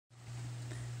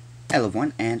Hello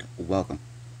everyone and welcome.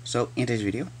 So in today's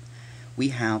video we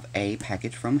have a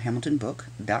package from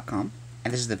HamiltonBook.com,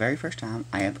 and this is the very first time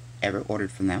I have ever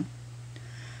ordered from them.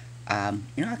 I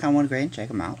kind of want to go ahead and check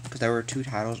them out because there were two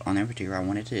titles on there in particular I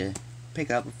wanted to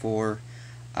pick up before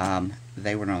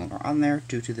they were no longer on there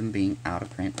due to them being out of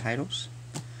print titles.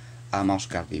 Also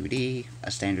got a DVD,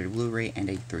 a standard Blu-ray, and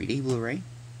a 3D Blu-ray.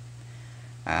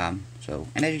 And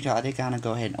as you can tell, I did kind of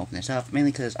go ahead and open this up,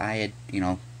 mainly because I had,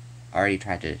 already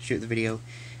tried to shoot the video,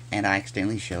 and I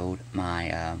accidentally showed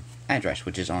my address,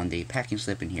 which is on the packing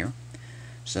slip in here.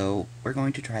 So we're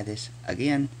going to try this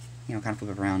again, kind of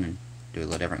flip it around and do it a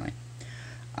little differently.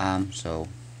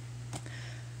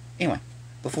 Anyway,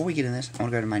 before we get in this, I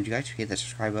want to go to remind you guys to hit that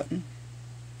subscribe button,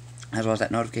 as well as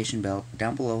that notification bell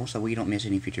down below so we don't miss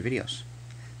any future videos.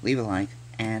 Leave a like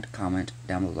and comment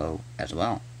down below as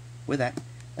well. With that,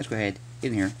 let's go ahead, get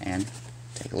in here, and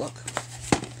take a look.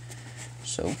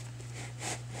 So,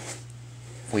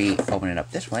 if we open it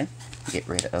up this way, get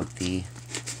rid of the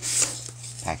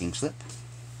packing slip,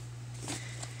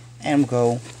 and we'll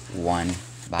go one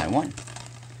by one.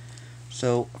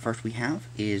 So, first we have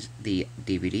is the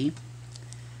DVD.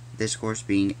 This, of course,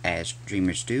 being As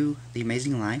Dreamers Do, The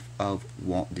Amazing Life of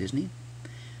Walt Disney.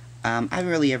 I haven't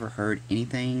really ever heard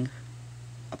anything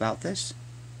about this.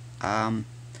 I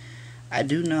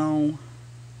do know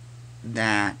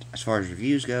that as far as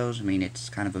reviews goes, it's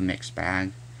kind of a mixed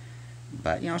bag.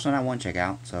 But, it's not one to check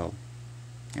out, so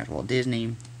here's Walt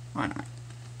Disney, why not?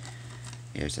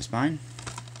 Here's the spine.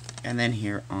 And then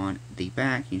here on the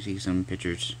back, you see some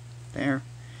pictures there.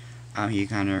 Here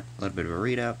kind of a little bit of a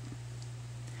read-up.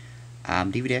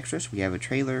 DVD extras, we have a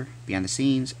trailer, behind the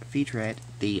scenes, featurette,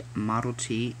 the Model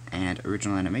T and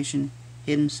original animation,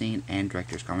 hidden scene, and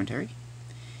director's commentary.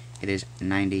 It is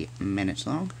 90 minutes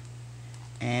long,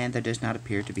 and there does not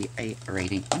appear to be a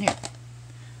rating on here.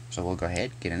 So we'll go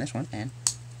ahead, get in this one, and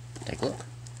take a look.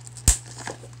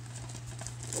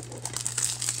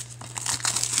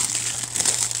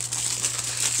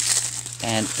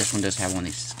 And this one does have one of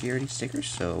these security stickers,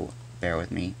 so bear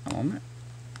with me a moment.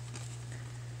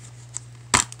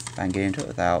 If I can get into it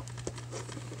without...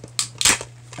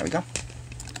 There we go.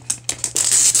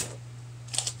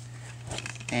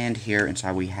 And here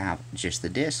inside we have just the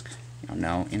disc,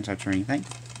 no inserts or anything.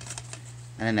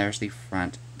 And then there's the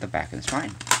front, the back, and the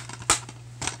spine.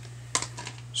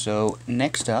 So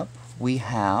next up we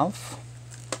have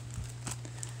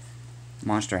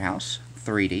Monster House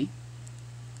 3D.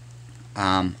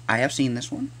 I have seen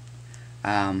this one,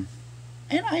 and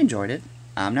I enjoyed it.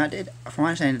 From my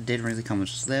understanding, it didn't really come with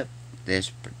a slip.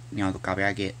 This, the copy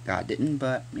I got didn't,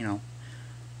 but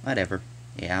whatever.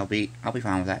 Yeah, I'll be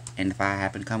fine with that. And if I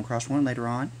happen to come across one later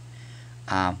on,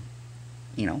 the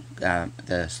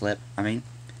slip, I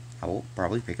will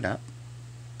probably pick it up.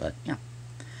 But yeah,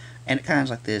 and it kind of has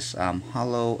like this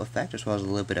hollow effect, as well as a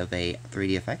little bit of a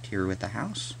 3D effect here with the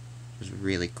house. It was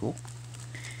really cool.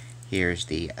 Here's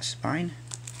the spine,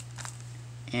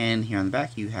 and here on the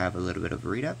back you have a little bit of a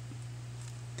read-up.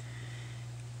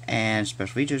 And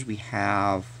special features, we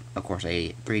have, of course,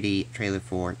 a 3D trailer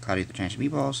for Cloudy with the Chance of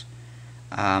Meatballs,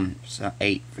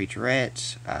 8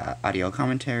 featurettes, audio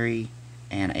commentary,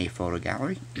 and a photo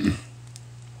gallery.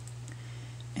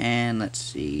 And let's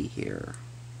see here.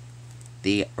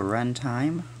 The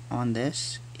runtime on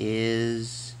this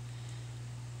is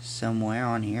somewhere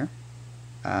on here.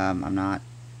 I'm not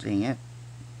seeing it.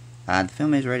 The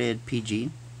film is rated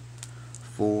PG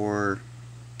for...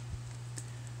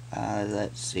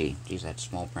 let's see. Geez, that's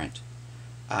small print.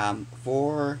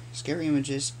 For scary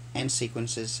images and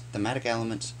sequences, thematic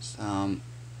elements, some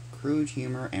crude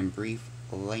humor, and brief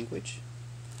language.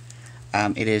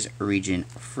 It is region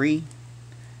free.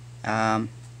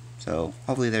 So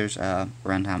hopefully there's a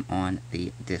runtime on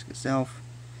the disc itself.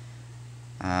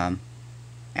 And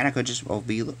I could just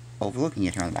be overlooking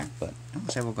it here on the back, but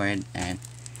let's say we'll go ahead and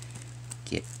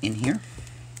get in here.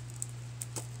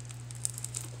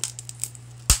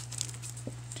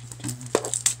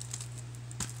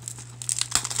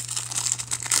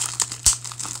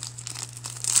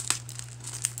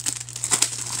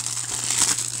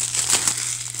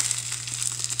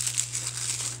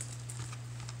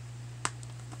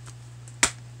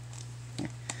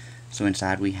 So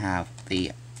inside we have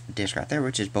the disc right there,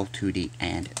 which is both 2D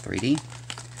and 3D.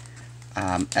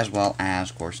 As well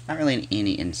as, of course, not really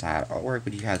any inside artwork,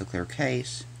 but you have the clear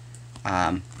case.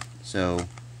 So,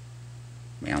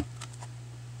 it's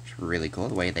really cool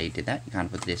the way they did that. You kind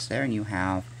of put this there, and you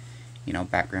have,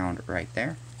 background right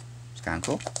there. It's kind of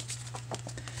cool.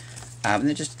 And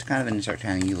then just kind of insert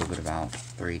telling you a little bit about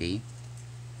 3D.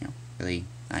 Really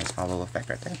nice hollow effect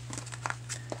right there.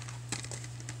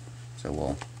 So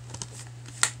we'll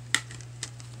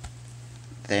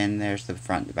then there's the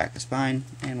front and the back of the spine,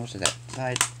 and we'll set that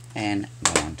aside and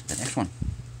go on to the next one,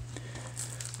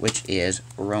 which is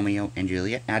Romeo and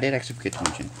Juliet. Now, I did actually forget to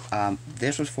mention,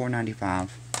 this was $4.95,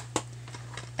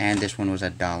 and this one was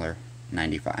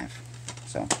 $1.95.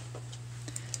 So,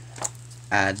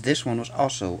 this one was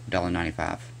also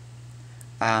 $1.95.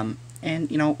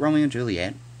 And, you know, Romeo and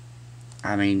Juliet,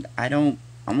 I mean, I'm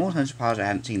almost positive I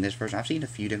haven't seen this version. I've seen a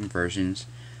few different versions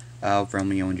of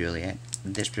Romeo and Juliet.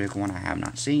 This particular one I have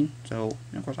not seen, so,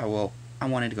 of course, I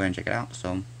wanted to go ahead and check it out,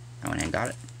 so I went ahead and got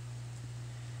it.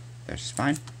 There's the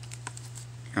spine.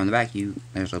 Here on the back, there's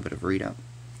a little bit of read up.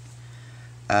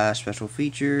 Special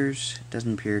features,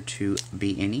 doesn't appear to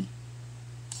be any.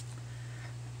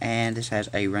 And this has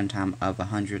a runtime of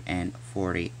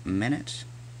 140 minutes.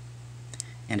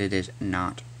 And it is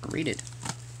not rated.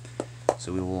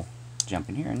 So we will jump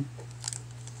in here and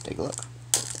take a look.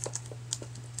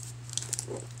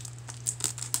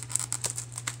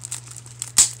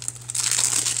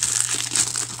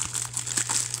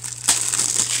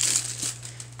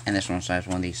 And this one also has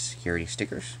one of these security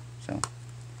stickers, so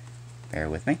bear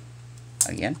with me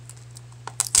again.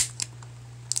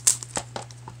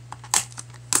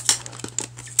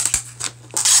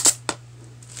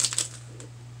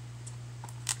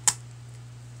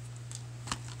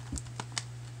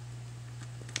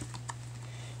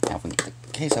 Now if we get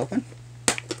the case open,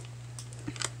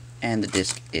 and the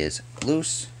disc is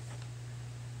loose,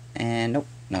 and nope,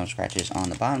 no scratches on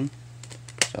the bottom,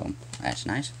 so that's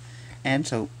nice. And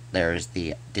so there is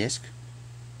the disc,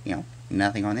 you know,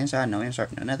 nothing on the inside, no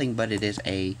insert, no nothing, but it is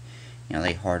a, you know,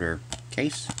 a harder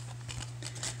case.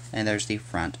 And there's the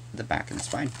front, the back, and the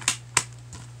spine.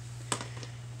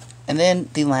 And then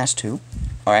the last two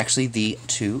are actually the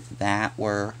two that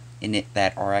were in it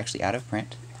that are actually out of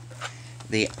print.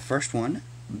 The first one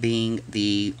being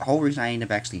the whole reason I ended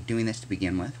up actually doing this to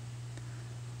begin with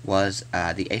was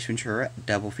the Ace Ventura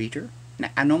double feature. Now,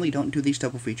 I normally don't do these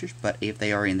double features, but if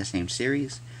they are in the same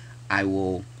series, I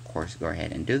will, of course, go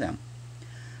ahead and do them.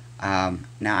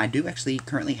 Now, I do actually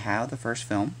currently have the first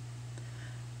film.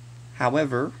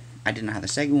 However, I did not have the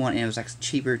second one, and it was actually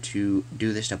cheaper to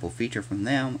do this double feature from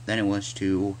them than it was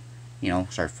to, you know,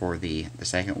 start for the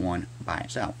second one by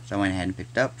itself. So I went ahead and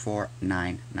picked it up for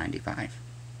 $9.95.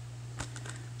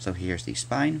 So here's the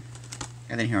spine,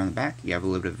 and then here on the back, you have a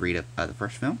little bit of read-up of the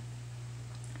first film.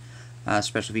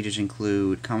 Special features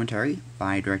include commentary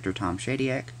by director Tom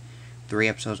Shadyac, 3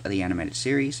 episodes of the animated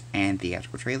series, and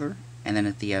theatrical trailer, and then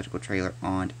a theatrical trailer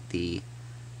on the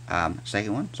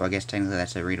second one. So I guess technically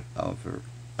that's a read of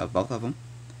both of them.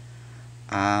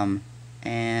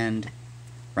 And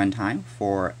runtime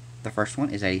for the first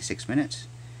one is 86 minutes,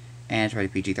 and it's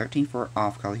rated PG-13 for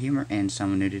off-color humor and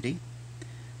some nudity.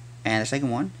 And the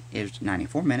second one is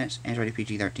 94 minutes, and it's rated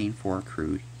PG-13 for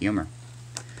crude humor.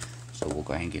 So we'll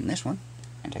go ahead and get in this one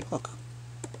and take a look.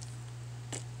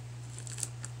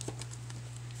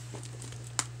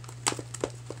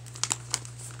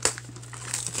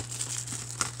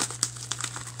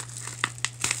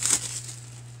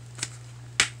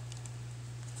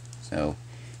 So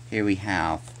here we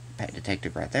have Pet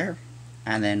Detective right there,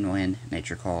 and then When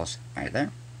Nature Calls right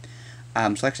there. So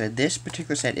like I said, this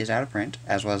particular set is out of print,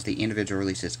 as well as the individual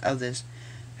releases of this.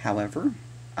 However,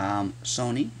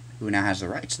 Sony, who now has the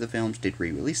rights to the films, did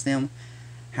re-release them.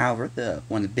 However,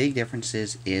 one of the big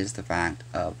differences is the fact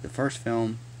of the first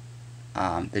film,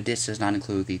 the disc does not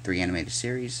include the 3 animated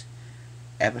series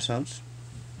episodes.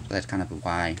 So that's kind of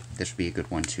why this would be a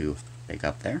good one to pick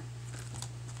up there.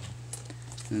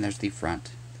 And then there's the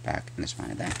front, the back, and the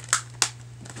spine of that.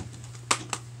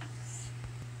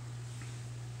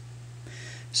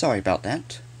 Sorry about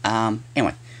that.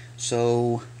 Anyway,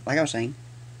 so like I was saying,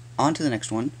 on to the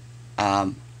next one.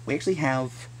 We actually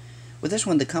have, with this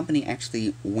one, the company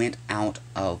actually went out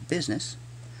of business,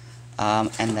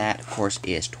 and that, of course,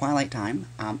 is Twilight Time.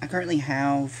 I currently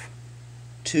have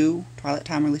 2 Twilight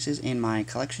Time releases in my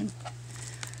collection,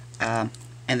 and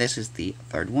this is the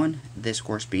third one, this, of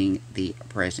course, being The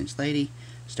President's Lady,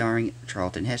 starring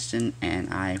Charlton Heston,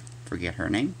 and I forget her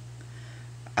name.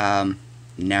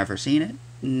 Never seen it,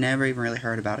 never even really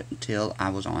heard about it until I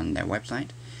was on their website,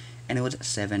 and it was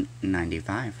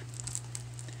 $7.95.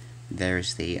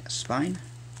 There's the spine,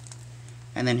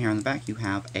 and then here on the back you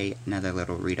have another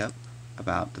little read-up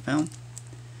about the film,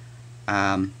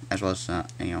 as well as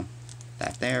you know,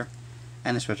 that there.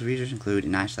 And the special features include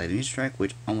an isolated music track,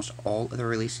 which almost all of the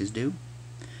releases do,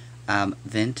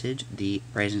 Vintage, the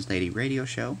President's Lady radio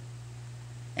show,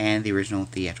 and the original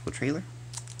theatrical trailer.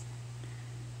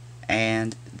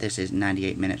 And this is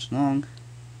 98 minutes long,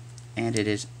 and it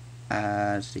is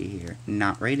let's see here,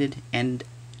 not rated, and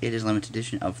it is limited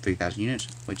edition of 3,000 units,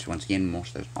 which once again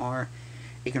most of those are.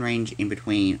 It can range in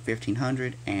between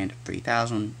 1,500 and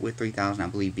 3,000, with 3,000 I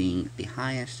believe being the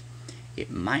highest.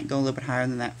 It might go a little bit higher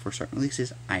than that for certain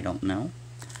releases, I don't know.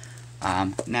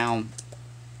 Now,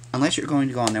 unless you're going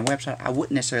to go on their website, I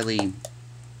wouldn't necessarily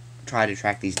try to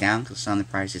track these down, because some of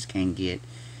the prices can get,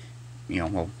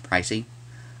 well, pricey.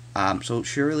 So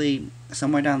surely,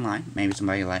 somewhere down the line, maybe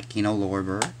somebody like Kino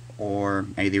Lorber, or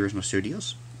maybe the original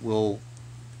studios, will,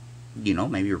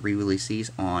 maybe re-release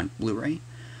these on Blu-ray.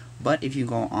 But if you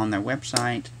go on their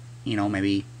website,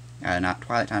 maybe, not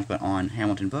Twilight Times, but on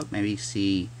Hamilton Book, maybe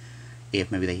see if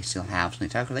maybe they still have something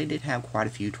titles. They did have quite a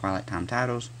few Twilight Time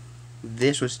titles.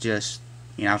 This was just,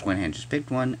 I was going ahead and just picked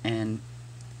one, and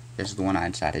this is the one I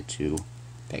decided to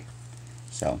pick.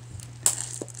 So,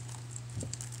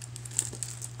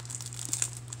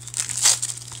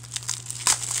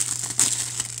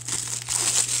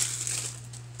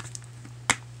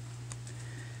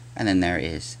 and then there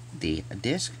is the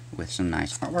disc with some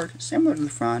nice artwork, similar to the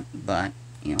front, but,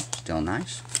 still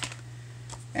nice.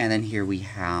 And then here we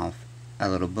have a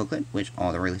little booklet, which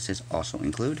all the releases also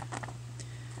include.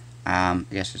 I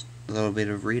guess just a little bit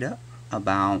of read-up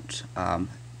about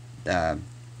the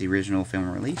original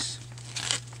film release,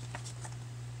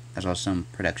 as well as some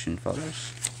production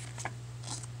photos.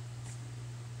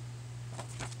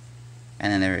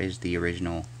 And then there is the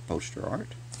original poster art.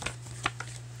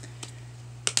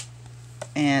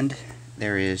 And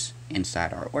there is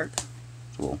inside artwork.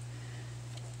 So we'll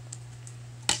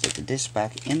stick the disc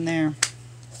back in there,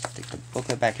 stick the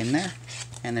booklet back in there,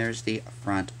 and there's the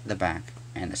front, the back,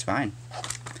 and the spine.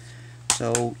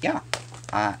 So yeah,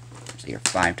 so here are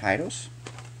 5 titles.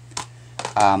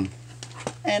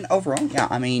 And overall, yeah,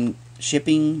 I mean,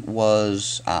 shipping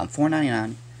was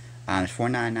 $4.99. It's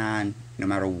 $4.99 no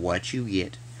matter what you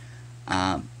get.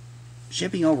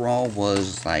 Shipping overall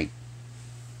was like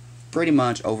pretty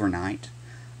much overnight.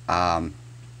 I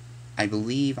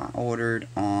believe I ordered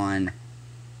on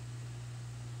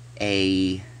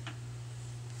a...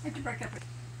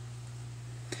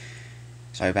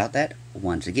 Sorry about that,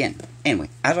 once again. Anyway,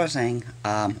 as I was saying,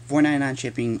 $4.99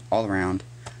 shipping all around.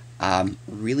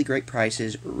 Really great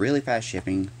prices, really fast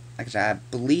shipping. Like I said, I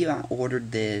believe I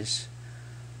ordered this,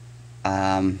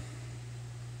 I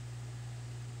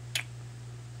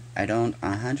don't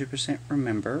 100%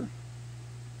 remember.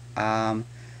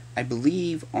 I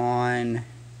believe on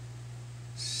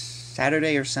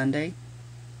Saturday or Sunday,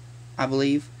 I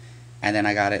believe. And then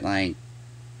I got it like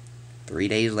 3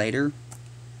 days later.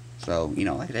 So,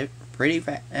 like I said, pretty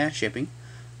fast shipping.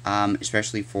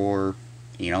 Especially for,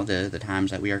 the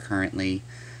times that we are currently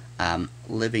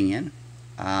living in.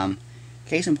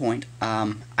 Case in point,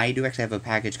 I do actually have a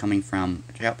package coming from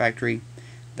a Shout Factory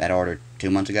that I ordered 2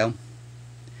 months ago.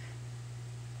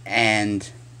 And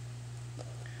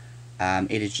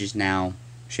it is just now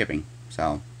shipping.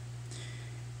 So,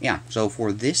 yeah. So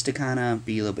for this to kind of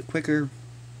be a little bit quicker,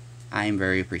 I am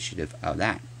very appreciative of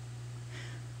that.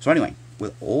 So anyway,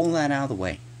 with all that out of the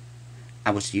way,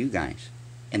 I will see you guys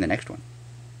in the next one.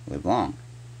 Live long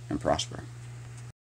and prosper.